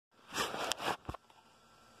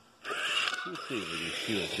Let's see if we can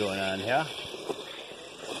see what's going on here.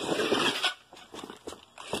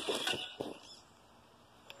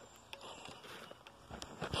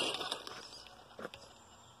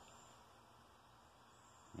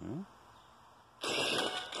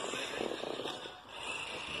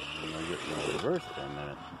 I'm gonna get in the reverse for a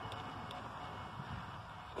minute.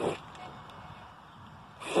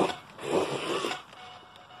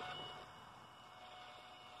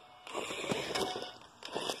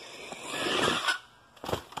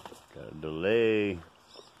 Got a delay.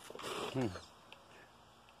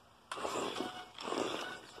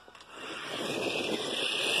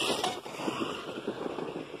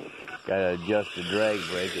 Gotta adjust the drag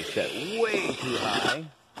brake. It's set way too high.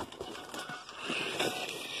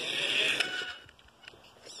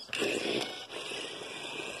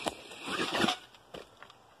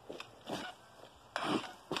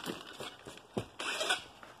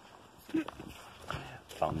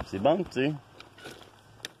 Bouncy, bouncy.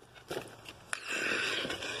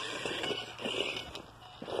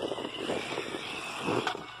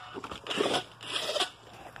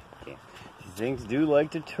 Things do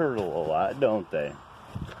like to turtle a lot, don't they?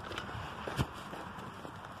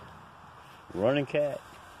 Running cat.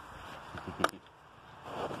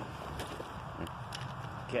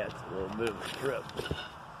 Cat's a little bit of a trip.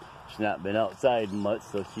 She's not been outside much,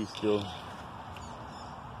 so she's still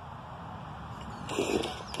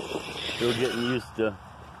getting used to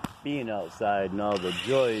being outside and all the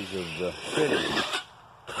joys of the critters.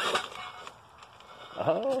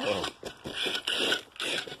 Oh.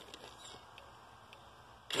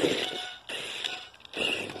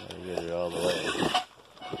 Get it all the way.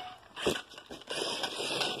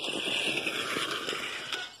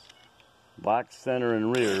 Box center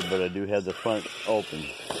and rear, but I do have the front open.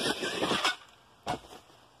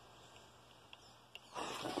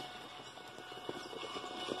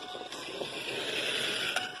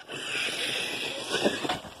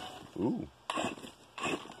 Ooh.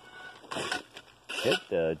 Hit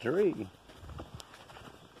the tree.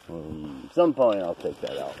 Some point I'll take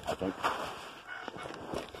that out, I think.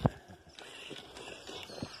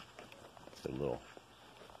 It's a little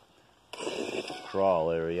crawl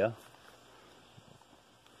area.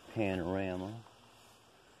 Panorama.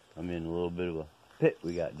 I'm in a little bit of a pit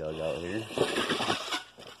we got dug out here.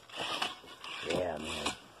 Yeah,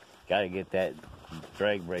 man. Gotta get that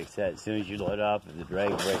drag brake set. As soon as you let off, if the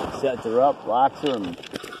drag brake sets her up, locks her, and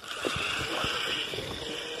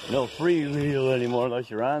no freewheel anymore unless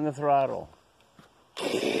you're on the throttle.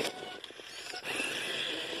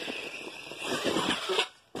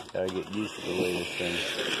 Gotta get used to the way this thing.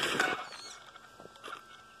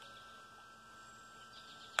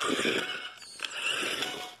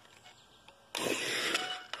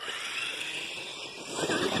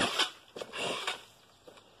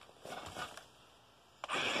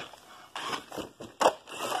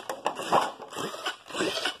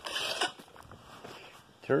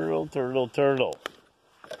 Turtle, turtle, turtle.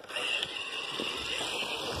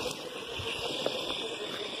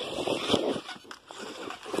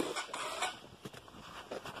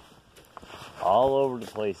 All over the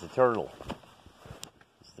place, a turtle.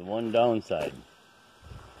 It's the one downside.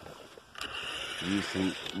 Use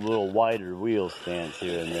some little wider wheel stance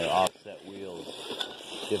here and there, offset wheels,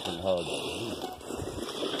 different hubs.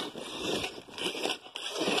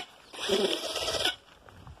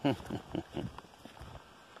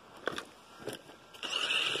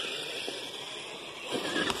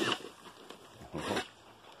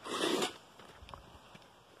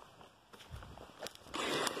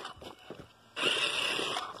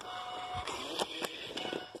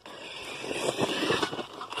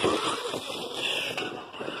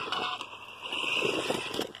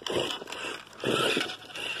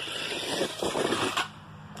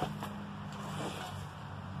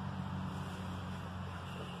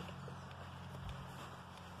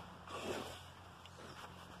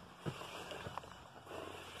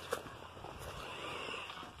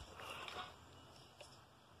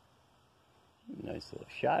 Nice little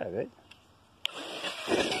shot of it.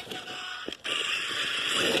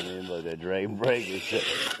 I mean, but the drag brake is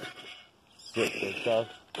super tough.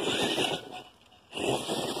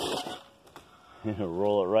 It'll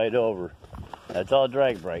roll it right over. That's all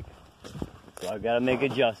drag brake. So I've got to make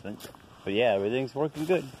adjustments. But yeah, everything's working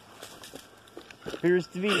good. Appears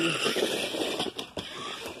to be.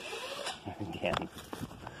 Damn.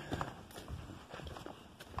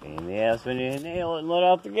 Pain in the ass when you nail it and let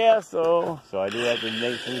off the gas, though. So I do have to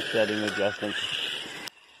make some setting adjustments.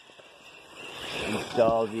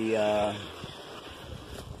 Install the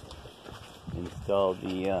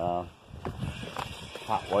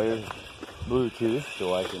hot wires Bluetooth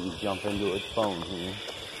so I can jump into its phone here.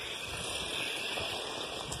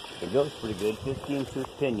 It goes pretty good.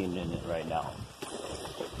 15-tooth pinion in it right now.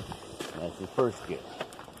 That's the first gear.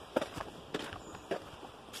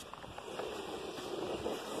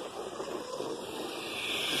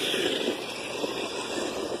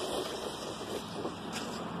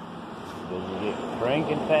 Does it get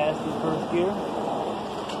cranking fast in first gear?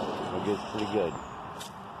 It gets pretty good.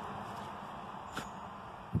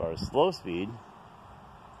 As far as slow speed,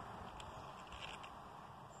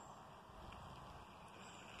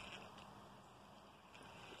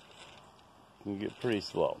 it can get pretty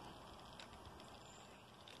slow.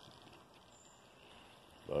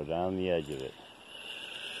 Go down the edge of it.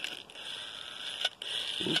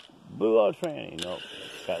 Oop, blew out tranny. Nope.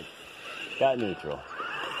 Got neutral.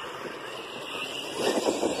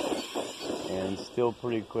 And still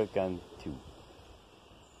pretty quick on 2.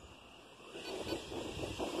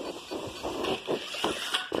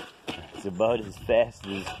 It's about as fast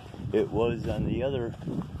as it was on the other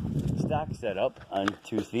stock setup on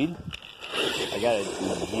 2-speed. I got it in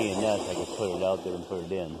the G&S. I can put it out there and put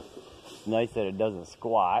it in. It's nice that it doesn't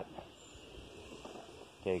squat.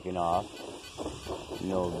 Taking off.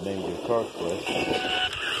 No major torque twist.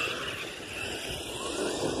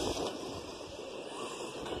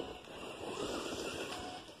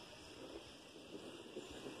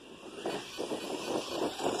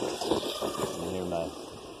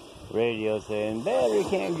 Radio saying battery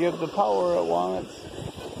can't give the power it wants.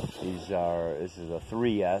 This is a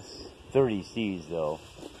 3S, 30 Cs though.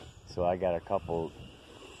 So I got a couple,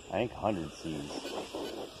 I think 100 Cs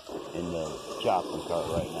in the chopping cart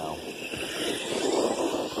right now.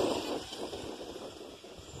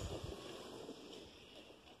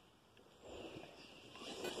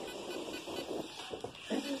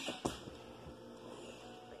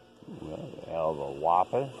 Well, hell of a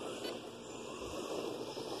whopper.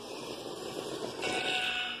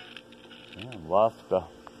 Lost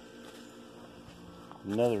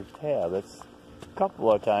another tab. It's a couple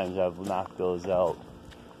of times I've knocked those out.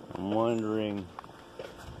 I'm wondering if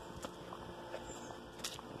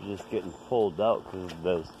they're just getting pulled out because of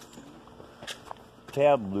those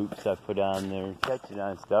tab loops I put on there, catching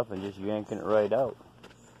on stuff and just yanking it right out.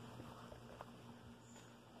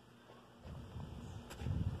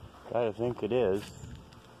 Gotta think it is.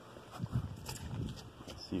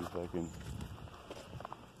 Let's see if I can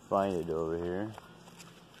find it over here.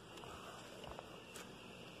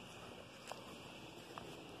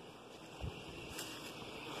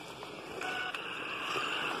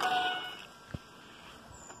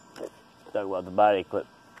 Talk about the body clip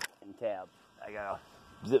and tab. I got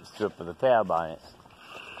a zip strip with a tab on it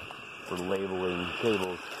for labeling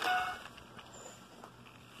cables.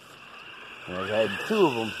 And I've had 2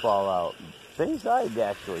 of them fall out. Same size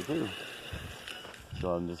actually too.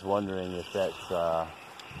 So I'm just wondering if that's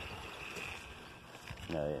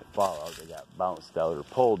they didn't fall out, they got bounced out or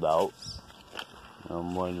pulled out.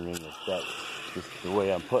 I'm wondering if that's just the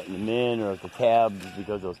way I'm putting them in, or if the tabs,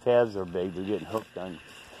 because those tabs are big, they're getting hooked on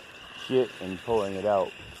shit and pulling it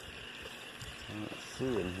out. Let's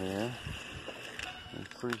see in here. I'm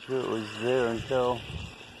pretty sure it was there until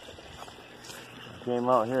I came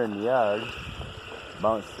out here in the yard,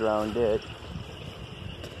 bounced around it.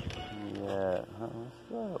 Yeah, let's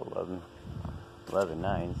go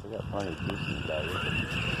 11.9, so I got plenty of juice battery.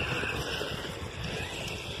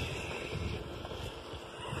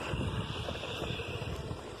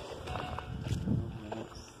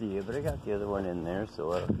 Let's see, but I got the other one in there,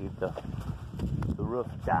 so that'll keep the roof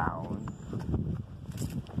down.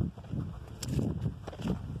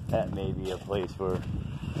 That may be a place where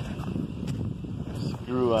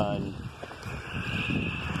screw-on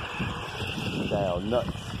style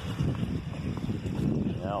nuts.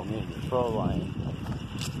 Maybe Pro line.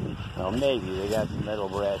 Well, maybe they got some metal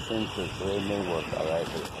brass inserts, so they may work alright,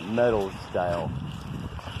 but metal style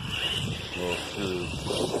little screws.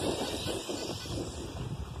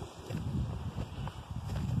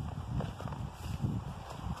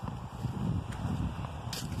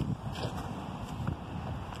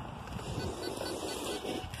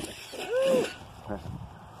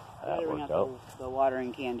 I gotta bring out the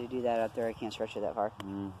watering can to do that out there. I can't stretch it that far.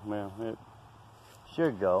 Well, it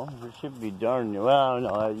should go. It should be darn near. Well,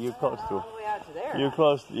 no, you're close to it. All the way out to there. You're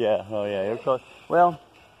close. Yeah. Oh, yeah. You're close. Well,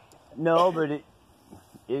 no, but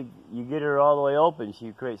you get her all the way open,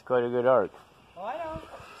 she creates quite a good arc. Oh, I know.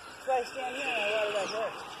 So I stand here and I water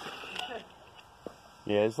back there.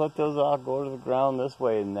 Yeah, just let those all go to the ground this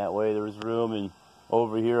way, and that way there's room. And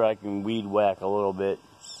over here, I can weed whack a little bit.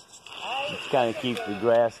 Just kind of keep the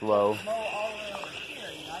grass low. Mow all the way over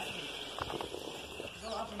here, you know, I can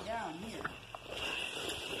go up and down here.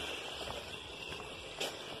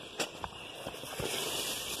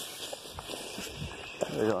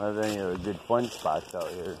 We don't have any other good fun spots out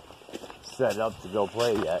here set up to go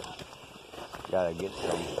play yet. Gotta get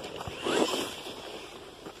some.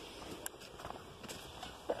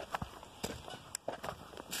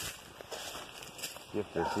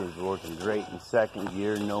 Shifter seems working great in second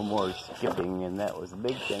gear, no more skipping, and that was a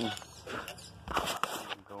big thing.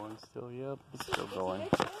 Going still, yep, it's still going.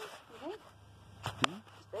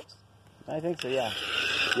 I think so, yeah.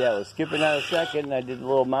 Yeah, I was skipping out of second, and I did a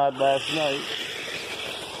little mod last night.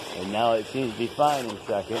 And now it seems to be fine in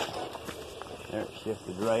second. There, it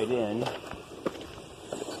shifted right in.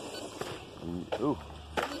 And, ooh,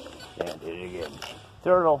 can't do it again.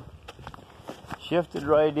 Turtle. Shifted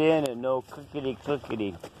right in and no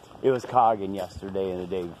clickety-clickety. It was cogging yesterday and the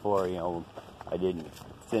day before, you know, I didn't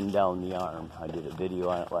thin down the arm. I did a video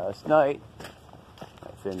on it last night. I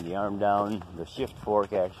thinned the arm down, the shift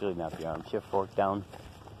fork actually, not the arm, shift fork down.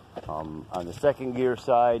 On the second gear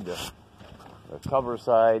side, the cover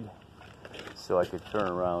side, so I could turn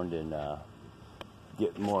around and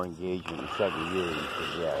get more engagement in second gear.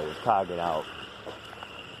 Because, yeah, it was cogging out.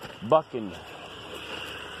 Bucking.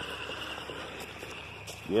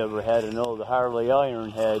 You ever had an old Harley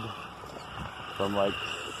iron head from like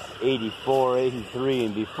 84, 83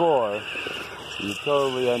 and before, you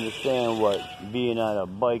totally understand what being on a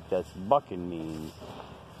bike that's bucking means.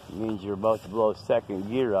 It means you're about to blow second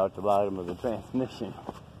gear out the bottom of the transmission.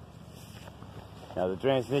 Now the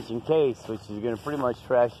transmission case, which is going to pretty much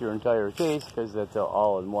trash your entire case because that's an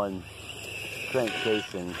all-in-one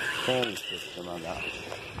crankcase and tranny system on the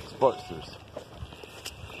Sportsters.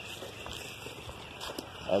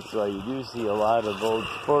 That's why you do see a lot of old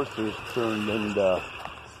Sportsters turned into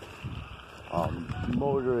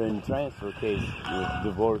motor and transfer case with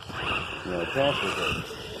divorce, you know, transfer case.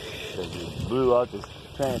 Because you blew out this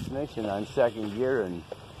transmission on second gear and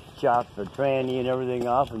chopped the tranny and everything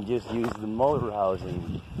off and just used the motor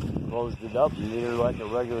housing, closed it up and made it like a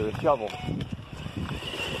regular shovel.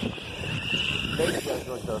 Basically, that's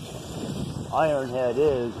what the iron head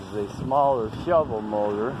is a smaller shovel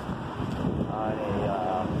motor on a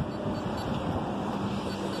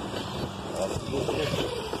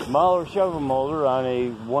smaller shovel motor on a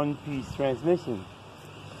one-piece transmission,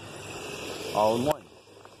 all in one.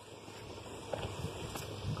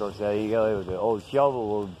 Of course, you go with the old shovel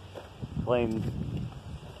will claim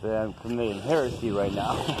that I'm committing heresy right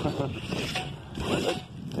now. But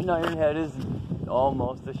an iron head is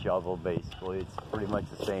almost a shovel, basically. It's pretty much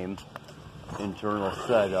the same internal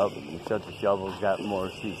setup, except the shovel's got more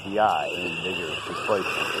CCI and bigger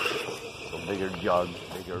displacement. So bigger jug,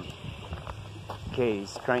 bigger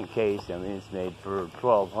case, crankcase. I mean, it's made for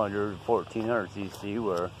 1200, 1400 cc,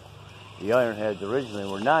 where the iron heads originally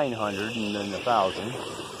were 900 and then 1000.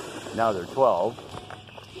 Now they're 12.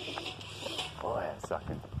 Boy, that's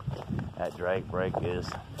sucking. That drag brake is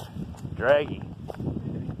draggy.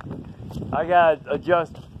 I gotta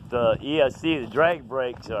adjust the ESC. The drag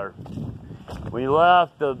brakes are, when you let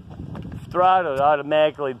off the throttle, it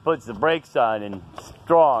automatically puts the brakes on and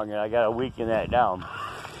strong, and I gotta weaken that down.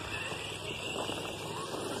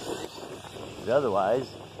 But otherwise,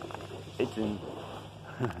 it's in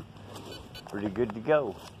pretty good to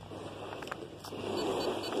go.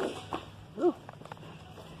 Whew.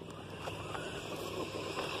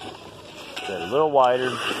 Get a little wider.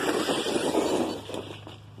 I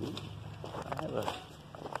have a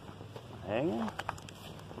hanger.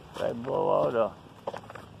 Did I blow out a?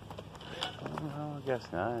 Oh, I guess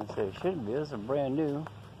not. I say it shouldn't be. This is brand new.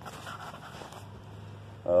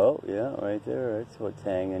 Oh yeah, right there. That's what's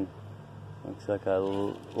hanging. Looks like I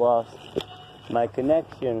lost my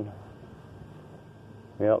connection.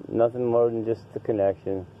 Yep, nothing more than just the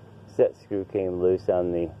connection. Set screw came loose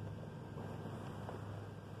on the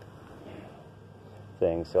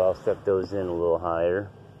thing, so I'll step those in a little higher.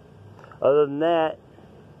 Other than that,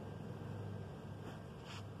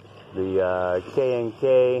 the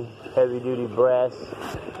K&K heavy-duty brass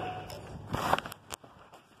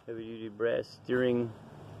steering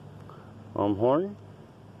horn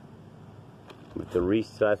with the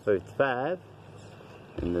Ryft 555,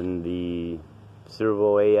 and then the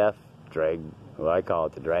Servo AF drag, well, I call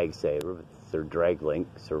it the drag saver, but it's their drag link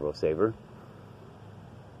servo saver.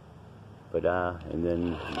 But and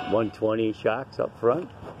then 120 shocks up front,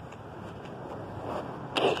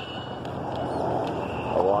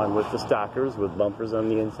 along with the stockers with bumpers on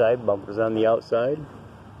the inside, bumpers on the outside.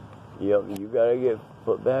 Yep, you gotta get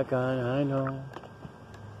put back on. I know.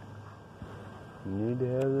 You need to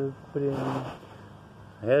have it put in.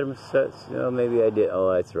 I had them set, maybe I did.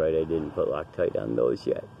 Oh, that's right, I didn't put Loctite on those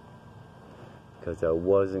yet. Because I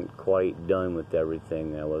wasn't quite done with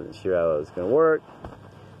everything. I wasn't sure how it was going to work.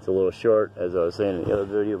 It's a little short, as I was saying in the other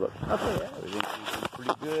video, but okay, yeah, everything's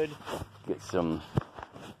pretty good. Get some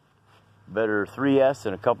better 3S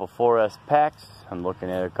and a couple 4S packs. I'm looking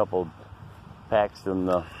at a couple packs on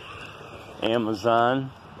the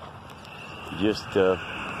Amazon just to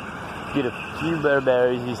get a few better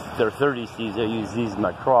batteries. These are 30Cs. I use these in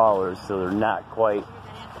my crawlers, so they're not quite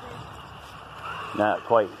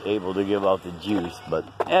able to give out the juice. But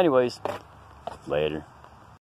anyways, later.